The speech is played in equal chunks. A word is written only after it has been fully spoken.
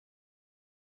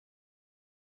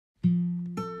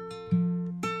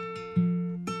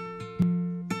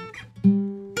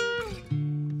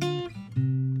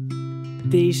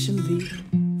They should leave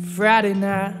Friday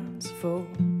nights for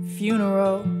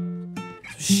funeral,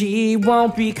 so she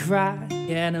won't be crying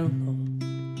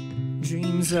alone.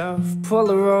 Dreams of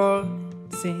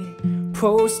Polaroids and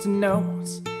post-it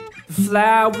notes, the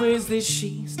flowers that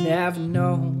she's never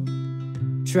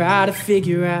known. Try to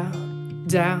figure out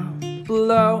down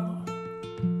below,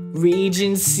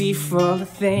 Regency full of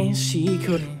things she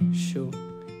couldn't show.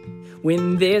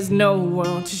 When there's no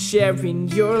one to share in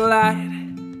your light,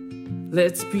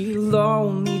 let's be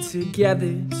lonely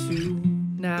together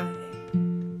tonight.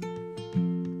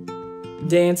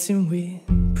 Dancing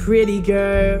with pretty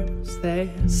girls that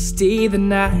stay the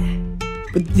night,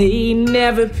 but they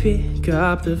never pick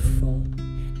up the phone.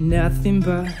 Nothing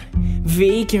but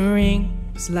vacant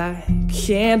rings like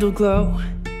candle glow.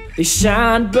 They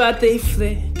shine but they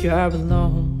flicker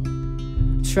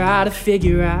alone. Try to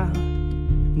figure out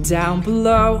down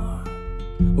below,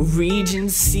 a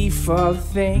Regency full of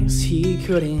things he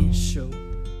couldn't show.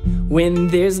 When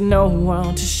there's no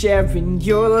one to share in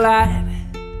your light,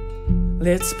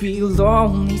 let's be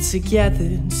lonely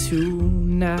together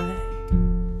tonight.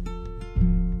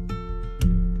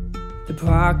 The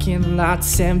parking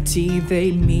lot's empty,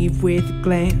 they meet with a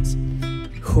glance.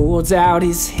 Holds out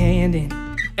his hand and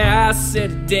asks her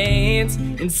to dance.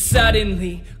 And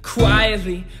suddenly,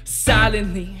 quietly,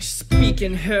 silently, she's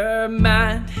speaking her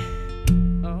mind.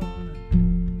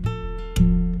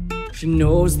 She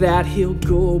knows that he'll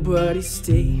go, but he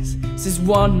stays. Says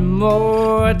one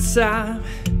more time,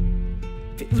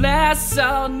 if it lasts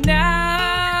all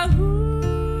night.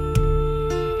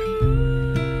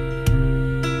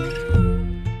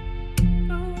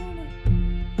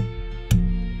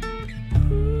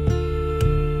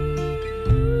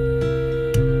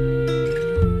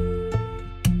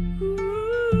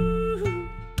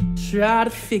 Try to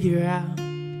figure out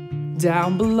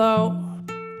down below,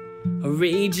 a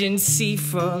Regency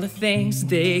full of things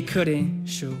they couldn't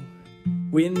show.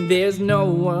 When there's no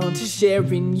one to share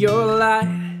in your life,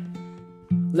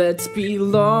 let's be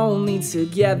lonely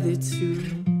together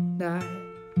tonight.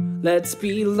 Let's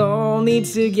be lonely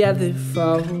together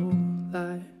for